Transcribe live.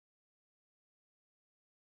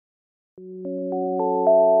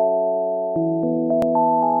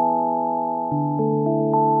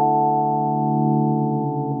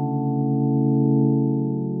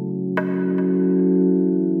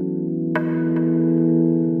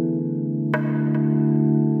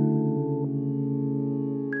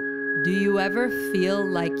Do you ever feel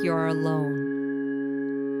like you're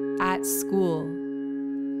alone? At school,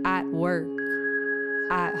 at work,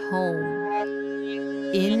 at home,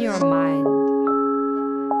 in your mind.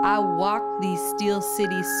 I walk these Steel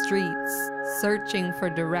City streets, searching for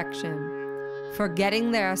direction, forgetting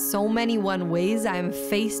there are so many one-ways I am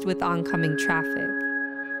faced with oncoming traffic.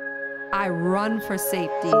 I run for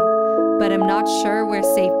safety, but I'm not sure where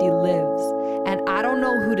safety lives, and I don't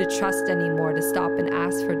know who to trust anymore to stop and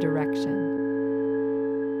ask for direction.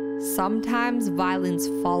 Sometimes violence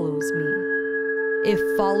follows me. It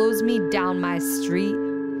follows me down my street.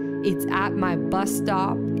 It's at my bus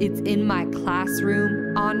stop. It's in my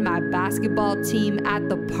classroom, on my basketball team, at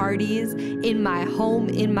the parties, in my home,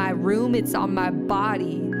 in my room. It's on my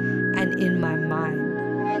body and in my mind.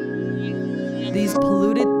 These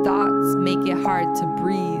polluted thoughts make it hard to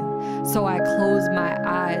breathe, so I close my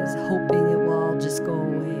eyes, hoping it will all just go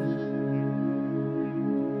away.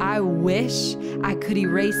 I wish I could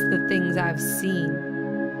erase the things I've seen,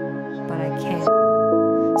 but I can't.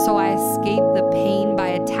 So I escape the pain by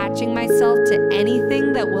attaching myself to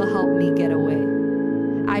anything that will help me get away.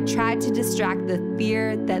 I try to distract the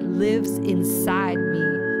fear that lives inside me,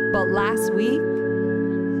 but last week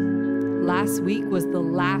was the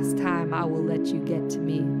last time I will let you get to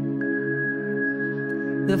me.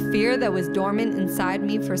 The fear that was dormant inside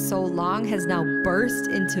me for so long has now burst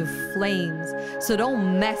into flames, so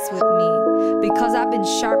don't mess with me, because I've been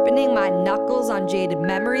sharpening my knuckles on jaded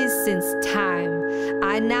memories since time.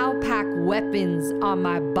 I now pack weapons on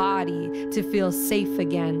my body to feel safe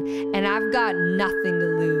again, and I've got nothing to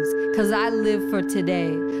lose, cause I live for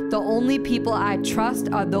today. The only people I trust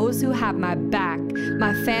are those who have my back.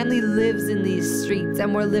 My family lives in these streets,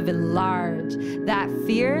 and we're living large. That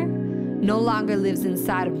fear no longer lives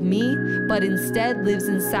inside of me, but instead lives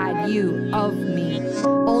inside you, of me.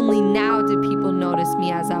 Only now do people notice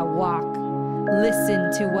me as I walk,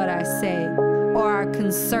 listen to what I say, or are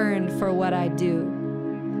concerned for what I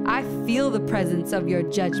do. I feel the presence of your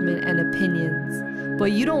judgment and opinions,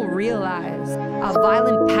 but you don't realize a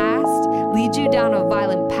violent past leads you down a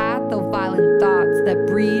violent path of violent thoughts that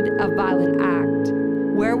breed a violent act.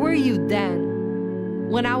 Where were you then?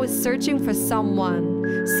 When I was searching for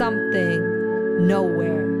someone, something,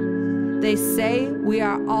 nowhere. They say we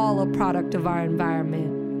are all a product of our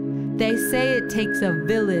environment. They say it takes a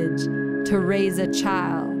village to raise a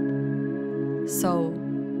child. So,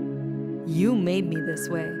 you made me this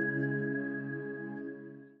way.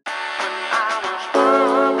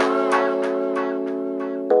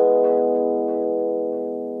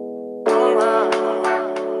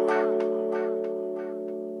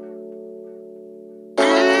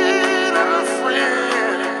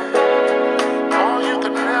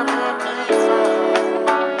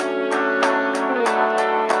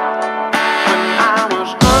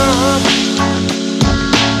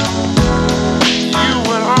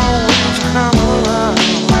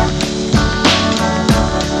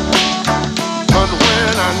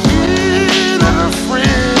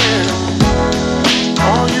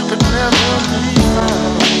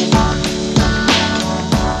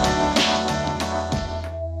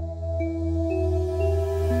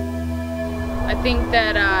 I think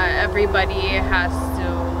that everybody has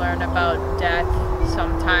to learn about death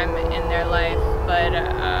sometime in their life, but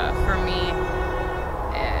for me,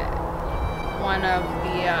 one of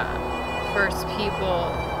the first people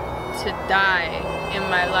to die in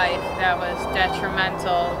my life that was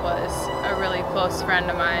detrimental was a really close friend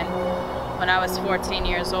of mine when I was 14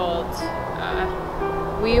 years old.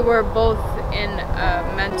 We were both in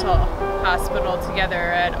a mental hospital together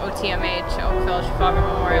at OTMH, Oakville Chicago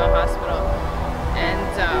Memorial Hospital.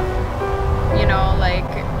 And, you know, like,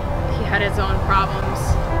 he had his own problems,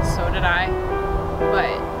 so did I,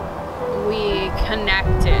 but we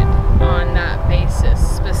connected on that basis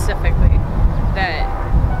specifically, that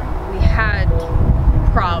we had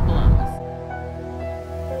problems.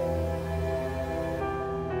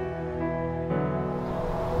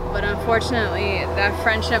 But unfortunately, that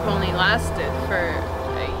friendship only lasted for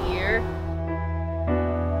a year.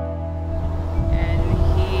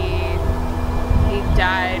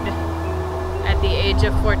 Died at the age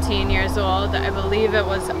of 14 years old. I believe it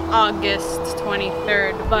was August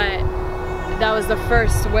 23rd, but that was the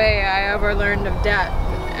first way I ever learned of death.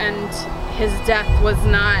 And his death was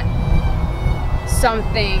not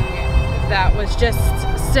something that was just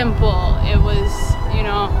simple. It was, you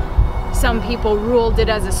know, some people ruled it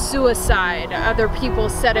as a suicide. Other people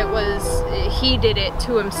said it was, he did it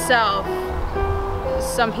to himself.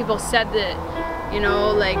 Some people said that, you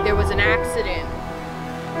know, like there was an accident.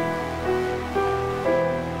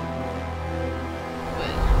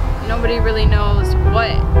 Nobody really knows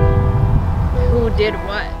what who did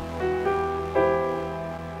what.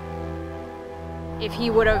 If he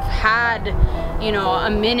would have had, you know, a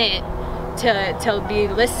minute to be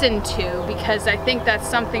listened to, because I think that's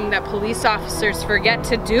something that police officers forget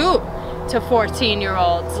to do to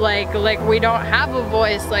 14-year-olds. Like we don't have a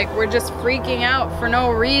voice, like we're just freaking out for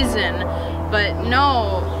no reason. But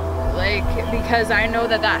no, like, because I know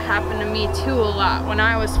that happened to me too a lot when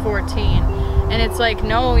I was 14. And it's like,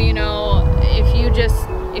 no, you know, if you just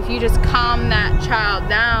calm that child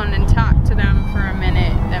down and talk to them for a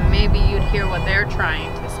minute, then maybe you'd hear what they're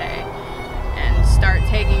trying to say and start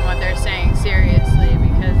taking what they're saying seriously,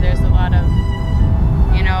 because there's a lot of,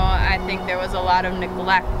 you know, I think there was a lot of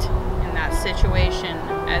neglect in that situation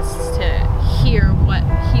as to hear what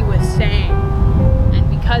he was saying. And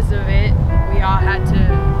because of it, we all had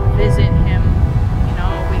to visit him, you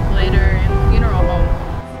know, a week later in the funeral home.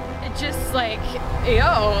 It's just like,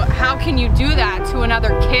 yo, how can you do that to another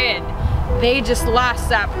kid? They just lost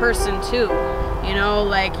that person too. You know,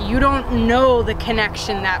 like, you don't know the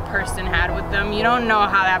connection that person had with them. You don't know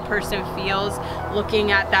how that person feels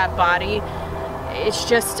looking at that body. It's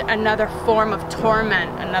just another form of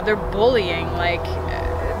torment, another bullying. Like,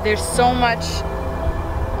 there's so much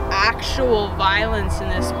actual violence in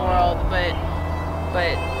this world, but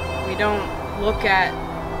we don't look at,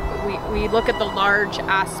 we look at the large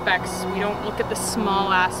aspects. We don't look at the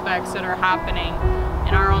small aspects that are happening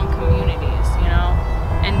in our own communities, you know?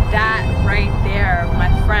 And that right there, my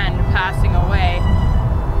friend passing away,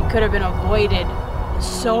 it could have been avoided in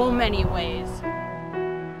so many ways.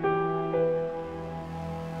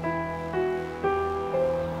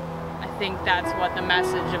 I think that's what the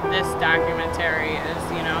message of this documentary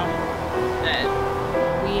is, you know? That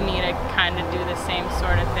we need to kind of do the same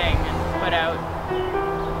sort of thing and put out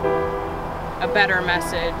a better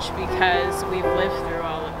message, because we've lived through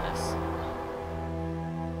all of this.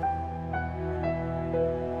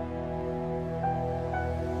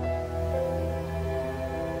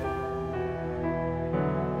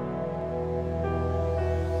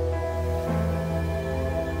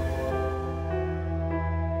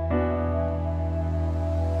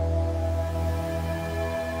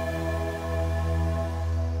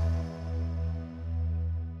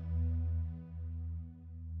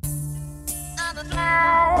 I'm a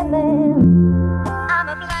blind man, I'm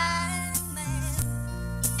a blind man,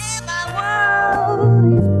 and my world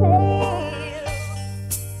is pale.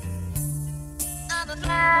 I'm a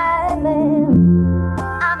blind man,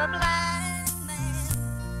 I'm a blind man,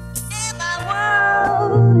 and my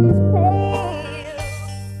world is pale.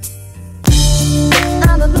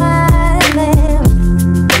 I'm a blind man,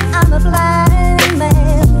 I'm a blind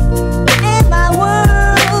man, and my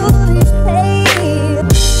world is pale.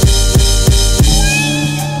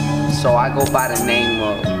 So I go by the name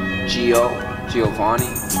of Giovanni,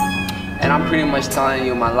 and I'm pretty much telling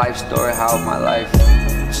you my life story, how my life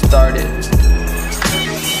started.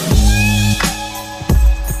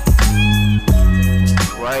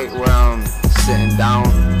 Right where I'm sitting down,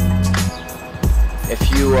 if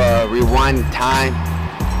you rewind time,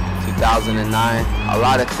 2009, a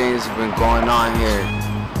lot of things have been going on here.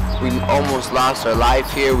 We almost lost our life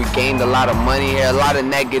here. We gained a lot of money here, a lot of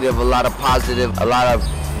negative, a lot of positive, a lot of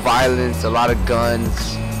violence, a lot of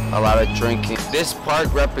guns, a lot of drinking. This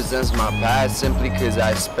park represents my past simply because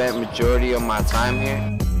I spent majority of my time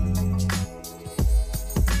here.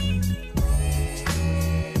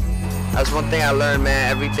 That's one thing I learned, man.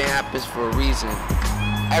 Everything happens for a reason.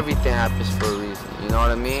 Everything happens for a reason, you know what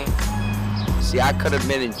I mean? See, I could have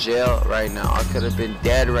been in jail right now. I could have been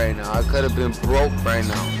dead right now. I could have been broke right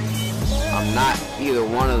now. I'm not either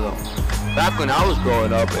one of them. Back when I was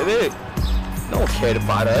growing up, no one cared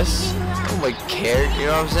about us. Nobody cared, you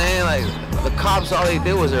know what I'm saying? Like, the cops, all they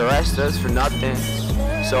did was arrest us for nothing.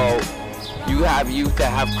 So, you have youth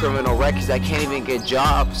that have criminal records that can't even get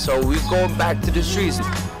jobs. So we going back to the streets.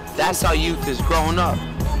 That's how youth is growing up.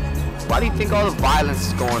 Why do you think all the violence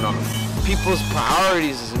is going on? People's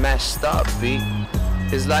priorities is messed up, B.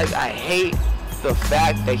 It's like, I hate the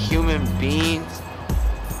fact that human beings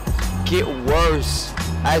get worse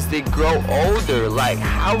as they grow older. Like,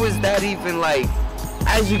 how is that even, like,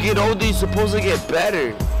 as you get older, you're supposed to get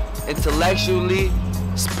better. Intellectually,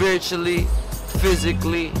 spiritually,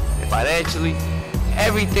 physically, financially,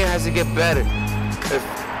 everything has to get better.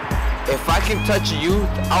 If I can touch a youth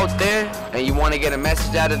out there and you want to get a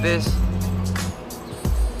message out of this,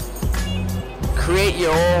 create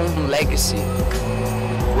your own legacy.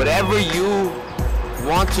 Whatever you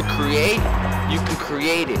want to create, you can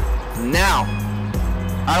create it. Now,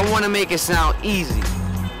 I don't want to make it sound easy.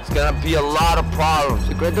 It's gonna be a lot of problems.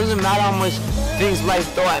 It doesn't matter how much things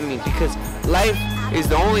life throw at me, because life is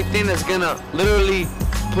the only thing that's gonna literally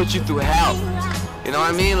put you through hell. You know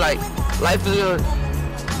what I mean? Like, life is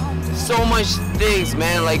so much things,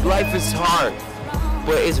 man. Like, life is hard,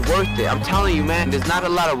 but it's worth it. I'm telling you, man, there's not a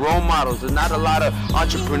lot of role models. There's not a lot of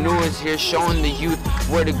entrepreneurs here showing the youth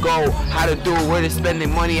where to go, how to do it, where to spend their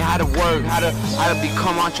money, how to work, how to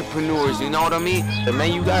become entrepreneurs. You know what I mean? And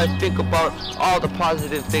man, you gotta think about all the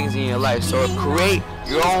positive things in your life. So create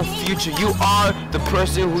your own future. You are the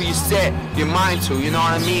person who you set your mind to. You know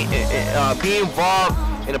what I mean? Be involved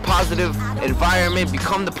in a positive environment.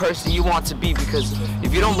 Become the person you want to be, because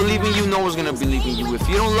if you don't believe in you, no one's gonna believe in you. If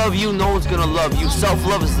you don't love you, no one's gonna love you.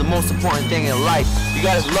 Self-love is the most important thing in life. You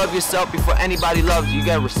gotta love yourself before anybody loves you. You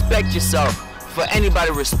gotta respect yourself before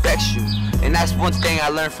anybody respects you. And that's one thing I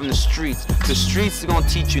learned from the streets. The streets are gonna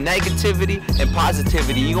teach you negativity and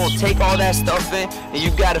positivity. You're gonna take all that stuff in and you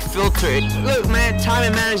gotta filter it. Look, man,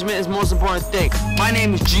 time management is the most important thing. My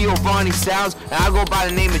name is Giovanni Sounds, and I go by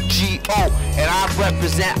the name of G.O. And I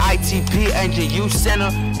represent ITP NGEN Youth Center,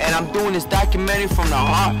 and I'm doing this documentary from the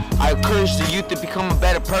heart. I encourage the youth to become a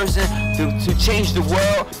better person, to change the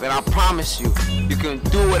world, and I promise you, you can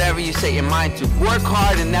do whatever you set your mind to. Work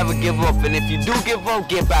hard and never give up, and if you do give up,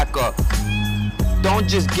 get back up. Don't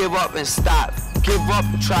just give up and stop. Give up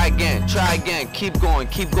and try again, keep going,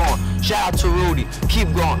 keep going. Shout out to Rudy,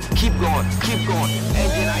 keep going, keep going, keep going.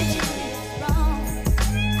 NGEN ITP.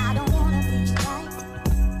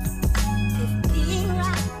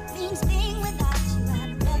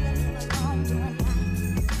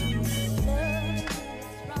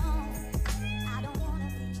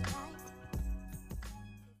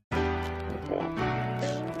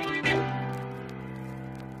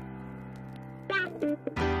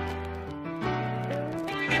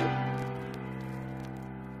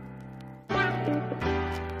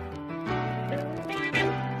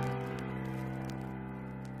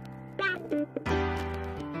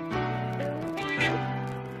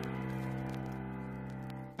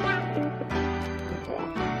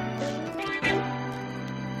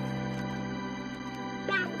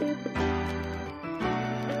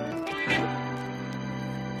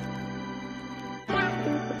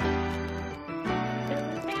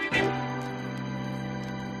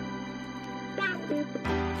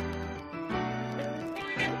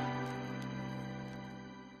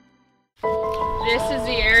 This is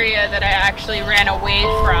the area that I actually ran away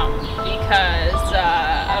from because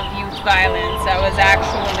of youth violence. I was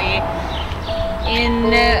actually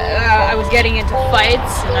I was getting into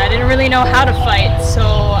fights, and I didn't really know how to fight, so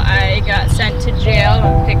I got sent to jail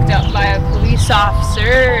and picked up by a police officer,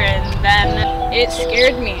 and then it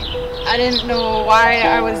scared me. I didn't know why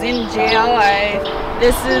I was in jail.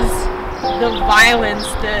 This is the violence,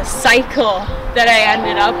 the cycle that I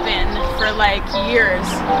ended up in for like years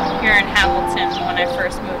here in Hamilton when I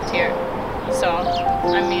first moved here. So,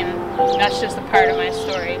 I mean, that's just a part of my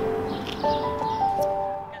story.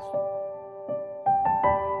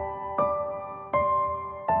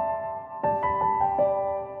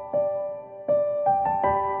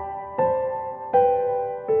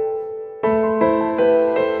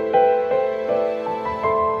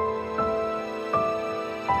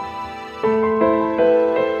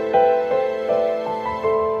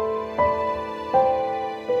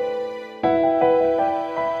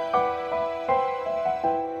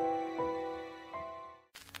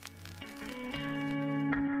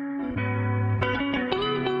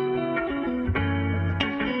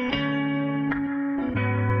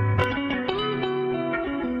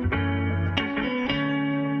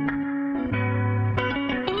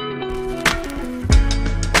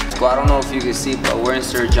 I don't know if you can see, but we're in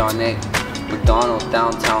Sir John A. McDonald,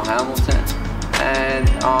 downtown Hamilton, and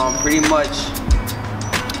pretty much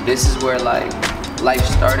this is where like life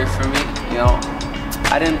started for me. You know,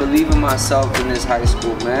 I didn't believe in myself in this high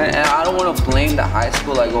school, man, and I don't want to blame the high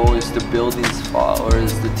school like, oh, it's the building's fault or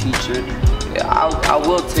it's the teacher. Yeah, I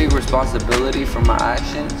will take responsibility for my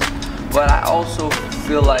actions, but I also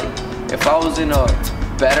feel like if I was in a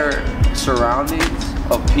better surroundings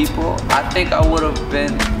of people, I think I would have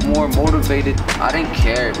been more motivated. I didn't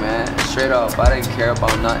care, man. Straight up, I didn't care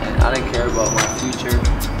about nothing. I didn't care about my future.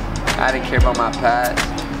 I didn't care about my past.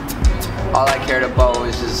 All I cared about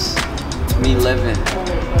was just me living.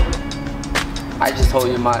 I just told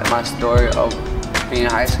you my story of being in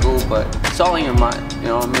high school, but it's all in your mind. You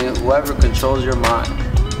know what I mean? Whoever controls your mind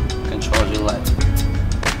controls your life.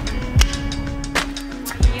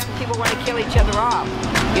 Young people want to kill each other off.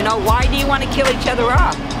 You know, why do you want to kill each other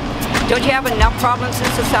off? Don't you have enough problems in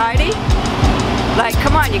society? Like,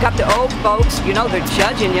 come on, you got the old folks, you know, they're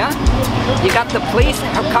judging you. You got the police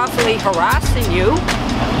constantly harassing you.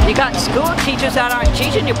 You got school teachers that aren't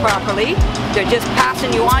teaching you properly. They're just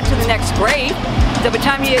passing you on to the next grade. By the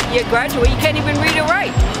time you graduate, you can't even read or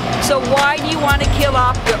write. So why do you want to kill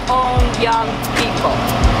off your own young people?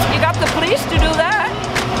 You got the police to do that.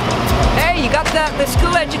 Hey, you got the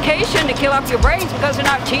school education to kill off your brains because they're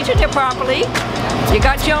not teaching you properly. You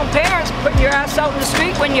got your own parents putting your ass out in the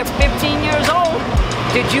street when you're 15 years old.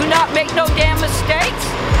 Did you not make no damn mistakes?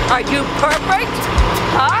 Are you perfect?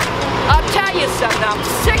 Huh? I'll tell you something, I'm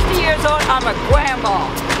 60 years old, I'm a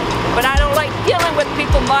grandma. But I don't like dealing with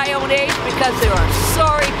people my own age because they're a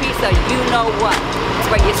sorry piece of you-know-what.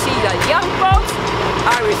 But you see, the young folks,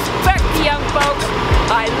 I respect the young folks.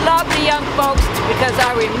 I love the young folks because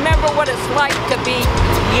I remember what it's like to be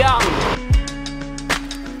young.